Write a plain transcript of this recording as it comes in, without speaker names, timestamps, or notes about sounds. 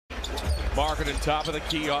Marketing top of the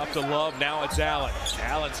key off to Love. Now it's Allen.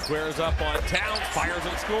 Allen squares up on Towns, fires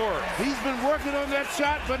and scores. He's been working on that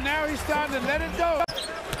shot, but now he's starting to let it go.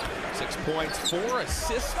 6 points, 4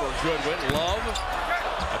 assists for Goodwin. Love,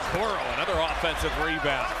 Okoro, another offensive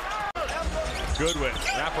rebound. Goodwin,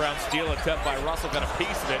 wraparound steal attempt by Russell, got a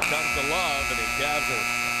piece of it, comes to Love, and the Cavs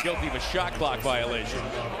are guilty of a shot clock violation.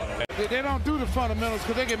 They don't do the fundamentals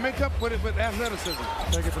because they can make up with it with athleticism.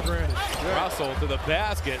 Take it for granted. Yeah. Russell to the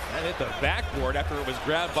basket and hit the backboard after it was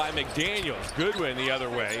grabbed by McDaniels. Goodwin the other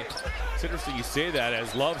way. It's interesting you say that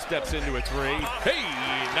as Love steps into a three. Hey,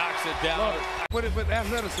 knocks it down. With it with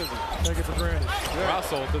athleticism. Take it for granted. Yeah.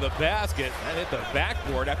 Russell to the basket and hit the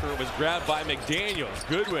backboard after it was grabbed by McDaniels.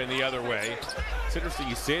 Goodwin the other way. It's interesting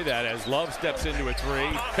you say that as Love steps into a three.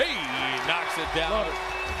 Hey, knocks it down.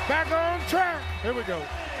 Back on track. Here we go.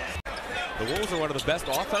 The Wolves are one of the best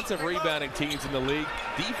offensive rebounding teams in the league.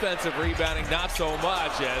 Defensive rebounding, not so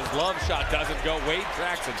much, as Love's shot doesn't go. Wade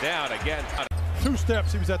tracks it down again. 2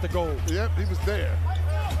 steps, he was at the goal. Yep, he was there.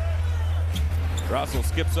 Russell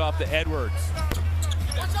skips off to Edwards.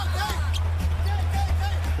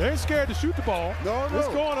 They ain't scared to shoot the ball. No. It's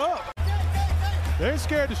going up. They ain't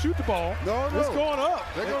scared to shoot the ball. No. It's going up.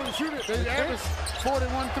 They're going to shoot it. They average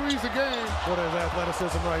 41 threes a game. Boy, there's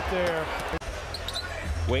athleticism right there.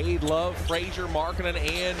 Wade, Love, Frazier, Markkanen,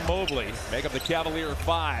 and Mobley make up the Cavalier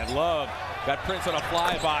 5. Love got Prince on a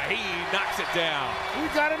flyby. He knocks it down. We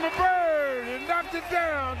got him a bird and knocked it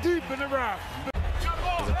down deep in the rock.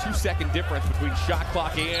 There's a 2-second difference between shot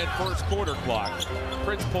clock and first quarter clock.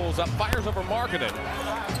 Prince pulls up, fires over Markkanen.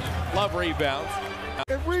 Love rebounds.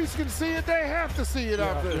 If Reese can see it, they have to see it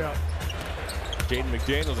out there. Yeah. Jaden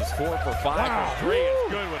McDaniels is 4 for 5 Wow. for 3.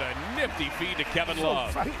 It's good with a nifty feed to Kevin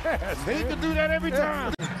Love. He can do that every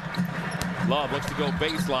time. Love looks to go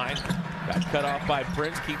baseline. Got cut off by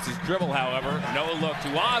Prince. Keeps his dribble, however. No look to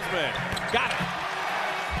Osman. Got it.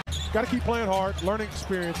 Got to keep playing hard. Learning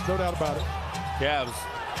experience, no doubt about it. Cavs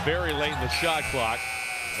very late in the shot clock.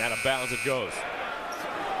 And out of bounds it goes.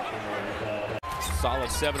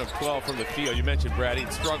 Solid 7 of 12 from the field. You mentioned Brad,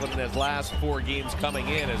 he'd struggled in his last 4 games coming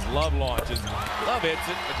in as Love launches. Love hits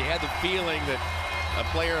it, but you had the feeling that a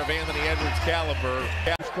player of Anthony Edwards' caliber.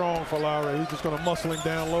 Strong for Lowry. He's just going to muscle him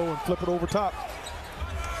down low and flip it over top.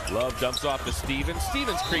 Love dumps off to Stevens.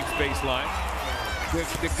 Stevens creeps baseline.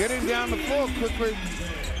 They're getting down the floor quickly.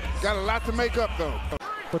 Got a lot to make up, though.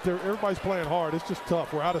 But everybody's playing hard. It's just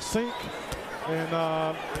tough. We're out of sync.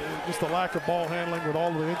 And just the lack of ball handling with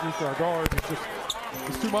all the injuries for our guards,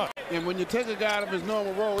 it's too much. And when you take a guy out of his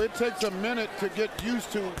normal role, it takes a minute to get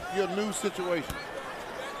used to your new situation.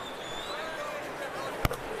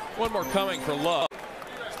 One more coming for Love.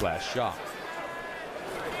 Last shot.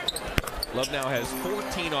 Love now has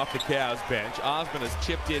 14 off the Cavs bench. Osman has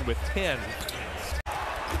chipped in with 10.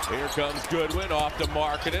 Here comes Goodwin off to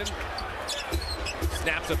Markkanen.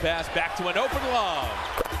 Snaps a pass back to an open Love.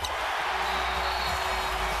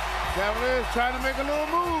 Cavaliers trying to make a little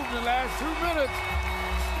move in the last 2 minutes.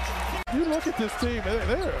 You look at this team,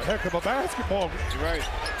 they're a heck of a basketball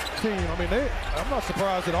team. I mean, I'm not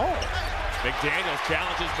surprised at all. McDaniels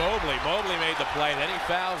challenges Mobley. Mobley made the play, then he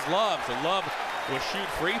fouls Love. So Love will shoot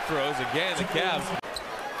free throws again. The Cavs.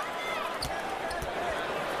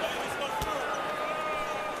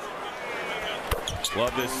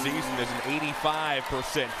 Love this season is an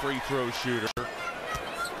 85% free throw shooter.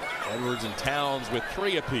 Edwards and Towns with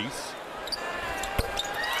 3 apiece.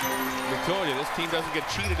 I told you, this team doesn't get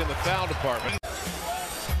cheated in the foul department.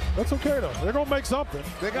 That's okay, though. They're going to make something.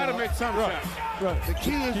 They got to make some shots. Right. The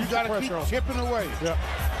key is you got to keep chipping away. Yeah.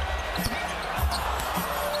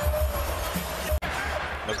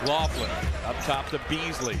 McLaughlin up top to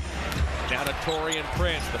Beasley. Now to Taurean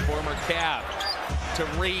Prince, the former Cav. To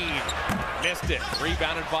Reed. Missed it.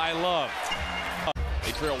 Rebounded by Love.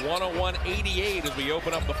 They trail 101-88 as we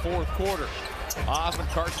open up the 4th quarter. Osman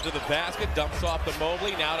carts it to the basket, dumps off to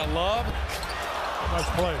Mobley, now to Love. Nice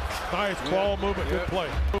play. Nice ball movement, good play.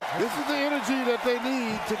 This is the energy that they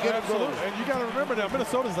need to get it going. And you got to remember now,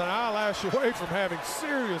 Minnesota's an eyelash away from having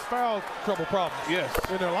serious foul trouble problems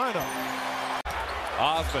in their lineup.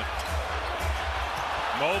 Osman.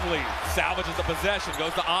 Mobley salvages the possession,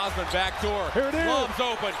 goes to Osman, back door. Here it is. Love's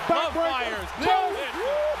open. Love fires. No hit.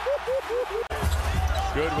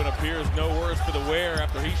 Goodwin appears no worse for the wear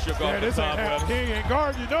after he shook off the top half king ain't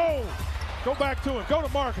guard you. No. Go back to him. Go to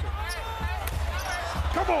Markkanen.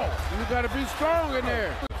 Come on. You got to be strong in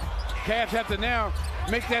there. Cavs have to now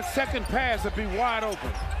make that second pass and be wide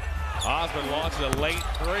open. Osman launches a late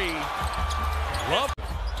 3. Love.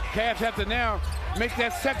 Cavs have to now make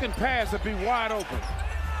that second pass and be wide open.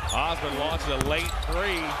 Osman launches a late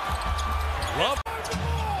 3. Love.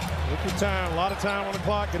 Take your time, a lot of time on the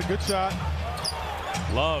clock, get a good shot.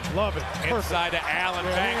 Love it. Inside to Allen,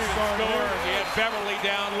 Banks and scores. He had Beverly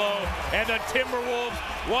down low, and the Timberwolves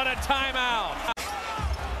want a timeout.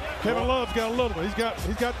 Kevin Love's got a little bit. He's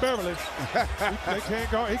got Beverly. They can't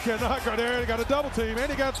guard. He cannot go there. He got a double team, and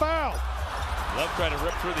he got fouled. Love tried to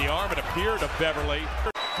rip through the arm. It appeared to Beverly.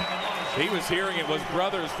 He was hearing it was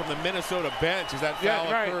brothers from the Minnesota bench as that foul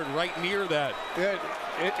occurred right near that. Yeah,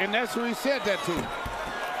 and that's who he said that to.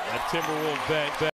 That Timberwolves bench.